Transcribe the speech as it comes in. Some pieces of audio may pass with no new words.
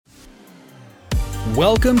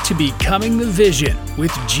Welcome to Becoming the Vision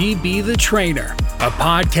with GB the Trainer, a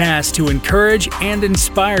podcast to encourage and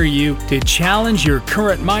inspire you to challenge your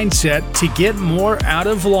current mindset to get more out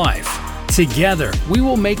of life. Together, we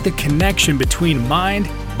will make the connection between mind,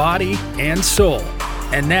 body, and soul.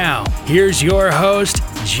 And now, here's your host,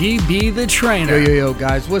 GB the Trainer. Yo,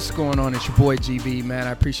 guys, what's going on? It's your boy GB, man.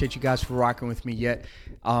 I appreciate you guys for rocking with me yet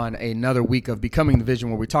on another week of Becoming the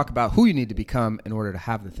Vision, where we talk about who you need to become in order to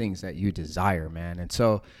have the things that you desire, man. And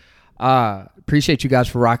so, appreciate you guys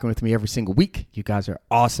for rocking with me every single week. You guys are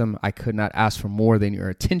awesome. I could not ask for more than your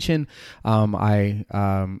attention. I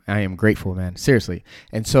am grateful, man. Seriously.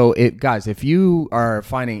 And so, guys, if you are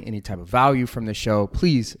finding any type of value from the show,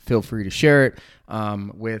 please feel free to share it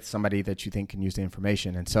with somebody that you think can use the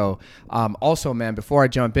information. And so, also, man, before I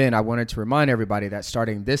jump in, I wanted to remind everybody that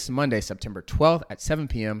starting this Monday, September 12th at 7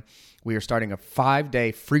 p.m., we are starting a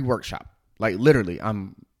 5-day free workshop. Like literally,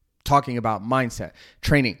 I'm talking about mindset,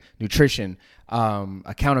 training, nutrition,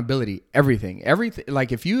 accountability, everything.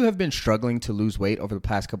 Like if you have been struggling to lose weight over the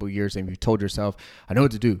past couple of years and you've told yourself, I know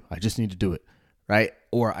what to do, I just need to do it, right?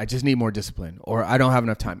 Or I just need more discipline, or I don't have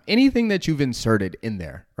enough time. Anything that you've inserted in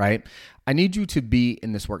there, right? I need you to be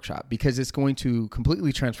in this workshop because it's going to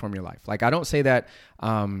completely transform your life. Like I don't say that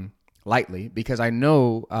lightly, because I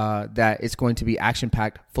know that it's going to be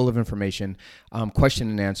action-packed, full of information, question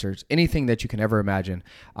and answers, anything that you can ever imagine.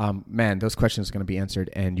 Man, those questions are going to be answered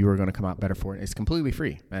and you are going to come out better for it. It's completely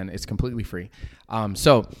free, man. It's completely free.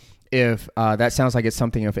 So if that sounds like it's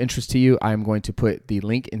something of interest to you, I'm going to put the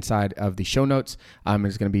link inside of the show notes.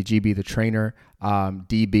 It's going to be GB the Trainer,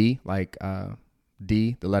 DB, like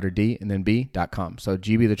D, the letter D, and then B.com. So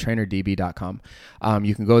gbthetrainerdb.com.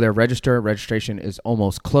 You can go there, register. Registration is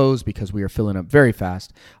almost closed because we are filling up very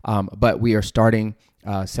fast. But we are starting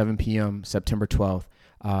 7 p.m. September 12th.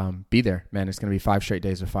 Be there, man. It's going to be 5 straight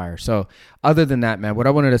days of fire. So other than that, man, what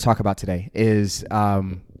I wanted to talk about today is,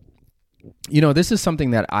 this is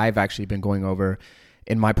something that I've actually been going over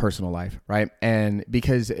in my personal life, right? And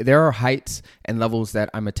because there are heights and levels that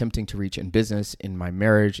I'm attempting to reach in business, in my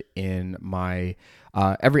marriage, in my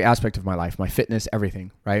every aspect of my life, my fitness,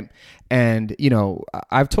 everything, right? And,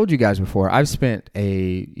 I've told you guys before, I've spent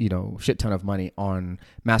a, shit ton of money on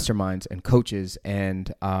masterminds and coaches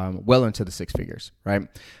and well into the 6 figures, right?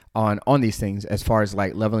 On these things as far as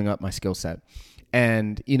like leveling up my skill set.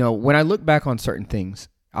 And, when I look back on certain things,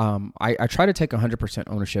 I try to take 100%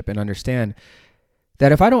 ownership and understand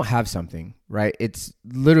that if I don't have something, right, it's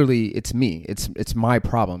me. It's my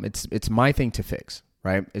problem. It's my thing to fix,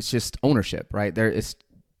 right? It's just ownership, right? It's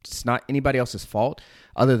not anybody else's fault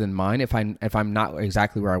other than mine if I'm not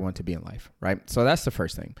exactly where I want to be in life, right? So that's the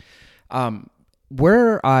first thing.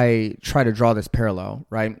 Where I try to draw this parallel,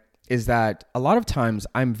 right, is that a lot of times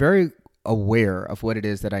I'm very aware of what it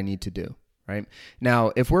is that I need to do, right?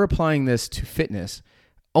 Now, if we're applying this to fitness,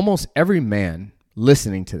 almost every man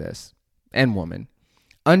listening to this and woman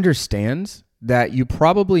understands that you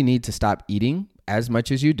probably need to stop eating as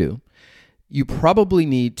much as you do. You probably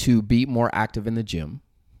need to be more active in the gym,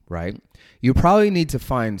 right? You probably need to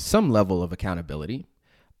find some level of accountability,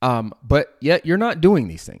 but yet you're not doing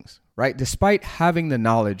these things, right? Despite having the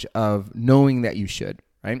knowledge of knowing that you should,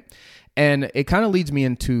 right? And it kind of leads me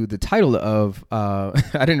into the title of, I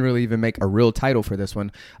didn't really even make a real title for this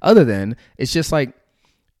one, other than it's just like,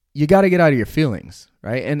 you got to get out of your feelings,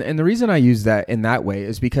 right? And the reason I use that in that way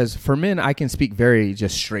is because for men, I can speak very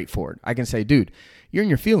just straightforward. I can say, dude, you're in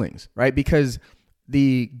your feelings, right? Because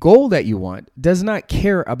the goal that you want does not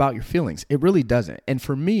care about your feelings. It really doesn't. And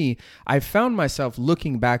for me, I found myself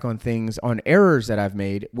looking back on things, on errors that I've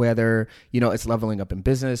made, whether, it's leveling up in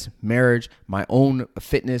business, marriage, my own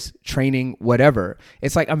fitness, training, whatever.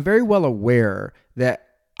 It's like I'm very well aware that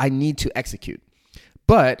I need to execute.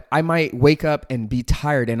 But I might wake up and be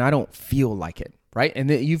tired and I don't feel like it, right?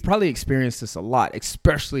 And you've probably experienced this a lot,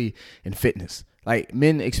 especially in fitness. Like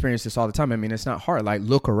men experience this all the time. I mean, it's not hard. Like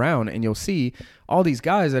look around and you'll see all these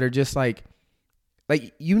guys that are just like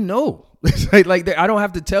I don't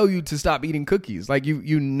have to tell you to stop eating cookies. Like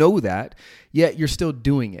you know that, yet you're still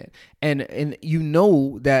doing it. And you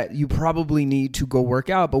know that you probably need to go work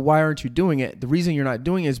out, but why aren't you doing it? The reason you're not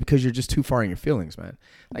doing it is because you're just too far in your feelings, man.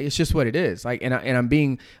 Like it's just what it is. Like and I'm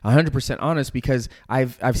being 100% honest because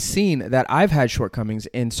I've seen that I've had shortcomings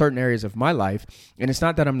in certain areas of my life, and it's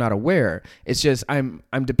not that I'm not aware. It's just I'm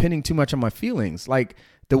depending too much on my feelings. Like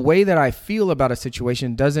the way that I feel about a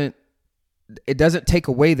situation doesn't take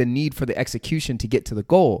away the need for the execution to get to the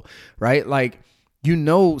goal, right? Like,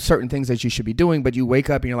 certain things that you should be doing, but you wake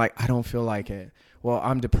up and you're like, I don't feel like it. Well,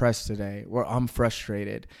 I'm depressed today. Well, I'm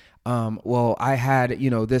frustrated. well, I had,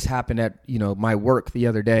 this happened at, my work the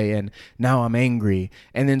other day and now I'm angry.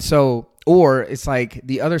 And then or it's like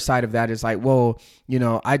the other side of that is like, well,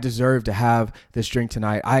 I deserve to have this drink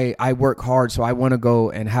tonight. I work hard, so I want to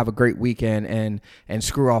go and have a great weekend and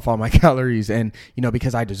screw off all my calories and,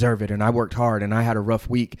 because I deserve it and I worked hard and I had a rough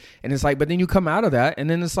week. And it's like, but then you come out of that and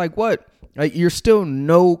then it's like, what? Like you're still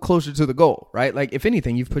no closer to the goal, right? Like if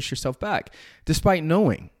anything, you've pushed yourself back despite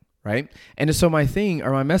knowing. Right. And so my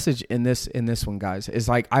message in this one, guys, is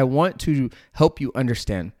like, I want to help you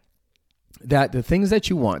understand that the things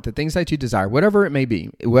that you want, the things that you desire, whatever it may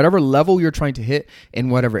be, whatever level you're trying to hit in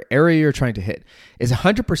whatever area you're trying to hit is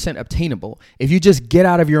 100% obtainable if you just get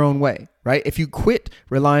out of your own way, right? If you quit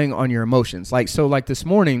relying on your emotions. Like this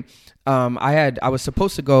morning, I was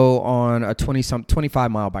supposed to go on a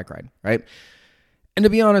 25 mile bike ride, right? And to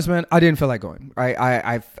be honest, man, I didn't feel like going. Right?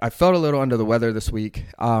 I felt a little under the weather this week.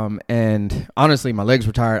 And honestly, my legs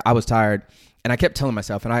were tired. I was tired. And I kept telling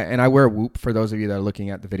myself, and I wear Whoop for those of you that are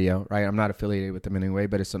looking at the video, right? I'm not affiliated with them anyway,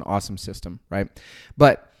 but it's an awesome system, right?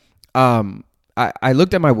 But I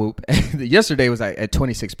looked at my Whoop. Yesterday was at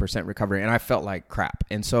 26% recovery, and I felt like crap.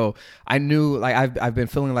 And so I knew, like, I've been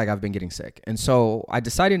feeling like I've been getting sick. And so I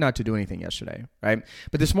decided not to do anything yesterday, right?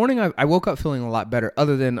 But this morning I woke up feeling a lot better,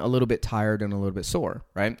 other than a little bit tired and a little bit sore,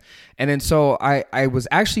 right? And then so I was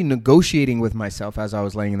actually negotiating with myself as I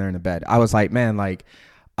was laying there in the bed. I was like, man, like,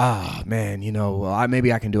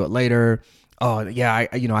 maybe I can do it later. Oh yeah,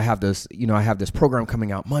 I have this program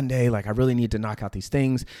coming out Monday. Like I really need to knock out these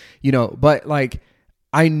things, but like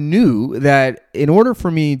I knew that in order for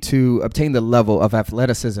me to obtain the level of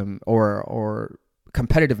athleticism or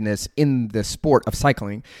competitiveness in the sport of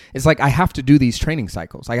cycling, it's like I have to do these training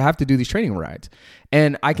cycles. Like I have to do these training rides,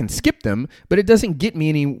 and I can skip them, but it doesn't get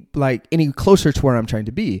me any closer to where I'm trying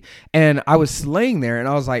to be. And I was laying there and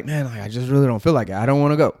I was like, man, I just really don't feel like it. I don't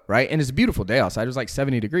want to go. Right. And it's a beautiful day outside. It was like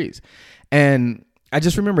 70 degrees. And I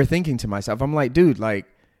just remember thinking to myself, I'm like, dude, like,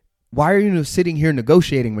 why are you sitting here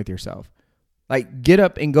negotiating with yourself? Like, get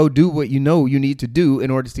up and go do what you know you need to do in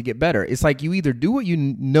order to get better. It's like you either do what you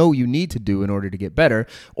know you need to do in order to get better,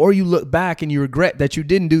 or you look back and you regret that you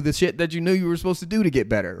didn't do the shit that you knew you were supposed to do to get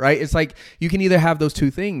better, right? It's like you can either have those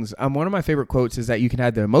two things. One of my favorite quotes is that you can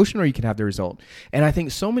have the emotion or you can have the result. And I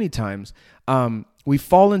think so many times we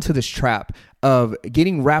fall into this trap of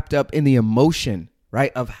getting wrapped up in the emotion,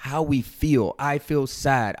 right, of how we feel. I feel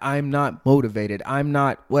sad. I'm not motivated. I'm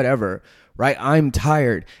not whatever. Right? I'm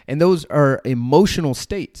tired. And those are emotional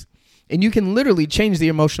states. And you can literally change the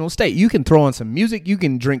emotional state. You can throw on some music. You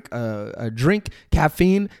can drink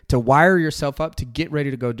caffeine to wire yourself up to get ready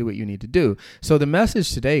to go do what you need to do. So the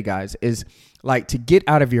message today, guys, is like to get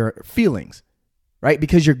out of your feelings, right?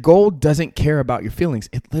 Because your goal doesn't care about your feelings.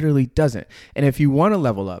 It literally doesn't. And if you want to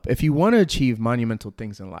level up, if you want to achieve monumental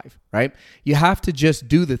things in life, right, you have to just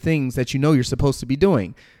do the things that you know you're supposed to be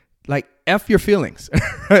doing. Like F your feelings,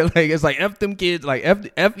 right? Like it's like F them kids, like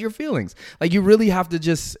F your feelings. Like you really have to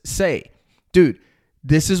just say, dude,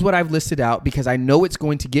 this is what I've listed out because I know it's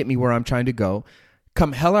going to get me where I'm trying to go.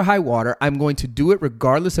 Come hell or high water, I'm going to do it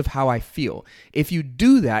regardless of how I feel. If you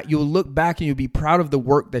do that, you'll look back and you'll be proud of the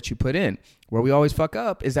work that you put in. Where we always fuck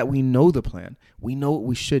up is that we know the plan. We know what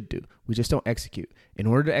we should do. We just don't execute. In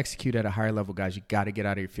order to execute at a higher level, guys, you got to get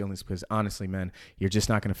out of your feelings because honestly, man, you're just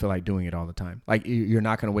not going to feel like doing it all the time. Like you're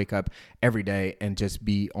not going to wake up every day and just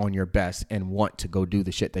be on your best and want to go do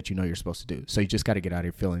the shit that you know you're supposed to do. So you just got to get out of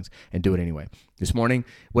your feelings and do it anyway. This morning,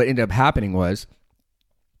 what ended up happening was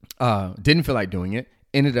didn't feel like doing it.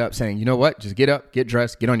 Ended up saying, you know what? Just get up, get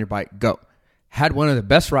dressed, get on your bike, go. Had one of the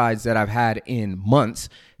best rides that I've had in months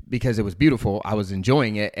because it was beautiful. I was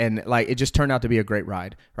enjoying it. And like, it just turned out to be a great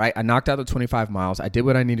ride, right? I knocked out the 25 miles. I did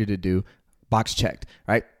what I needed to do. Box checked,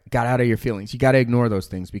 right? Got out of your feelings. You got to ignore those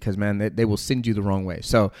things because, man, they will send you the wrong way.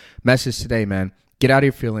 So message today, man. Get out of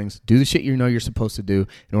your feelings. Do the shit you know you're supposed to do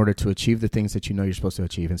in order to achieve the things that you know you're supposed to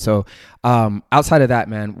achieve. And so outside of that,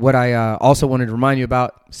 man, what I also wanted to remind you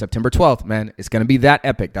about, September 12th, man, it's going to be that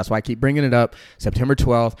epic. That's why I keep bringing it up. September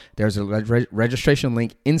 12th, there's a registration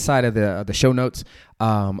link inside of the show notes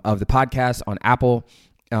of the podcast on Apple.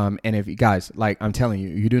 And if you guys, like I'm telling you,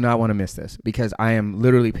 you do not want to miss this because I am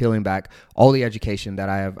literally peeling back all the education that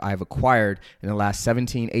I've acquired in the last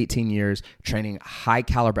 17, 18 years, training high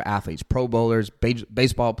caliber athletes, pro bowlers,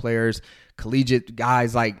 baseball players, collegiate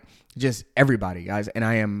guys, like just everybody, guys. And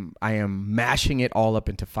I am mashing it all up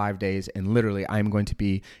into 5 days. And literally, I am going to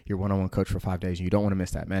be your one-on-one coach for 5 days. You don't want to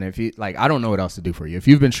miss that, man. If you I don't know what else to do for you. If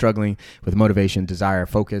you've been struggling with motivation, desire,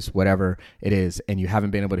 focus, whatever it is, and you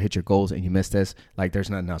haven't been able to hit your goals and you miss this, there's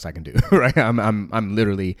nothing else I can do, right? I'm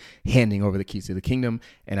literally handing over the keys to the kingdom,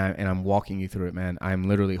 and I'm walking you through it, man. I'm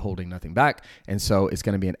literally holding nothing back. And so it's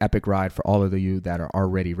going to be an epic ride for all of you that are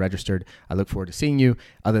already registered. I look forward to seeing you.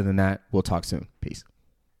 Other than that, we'll talk soon. Peace.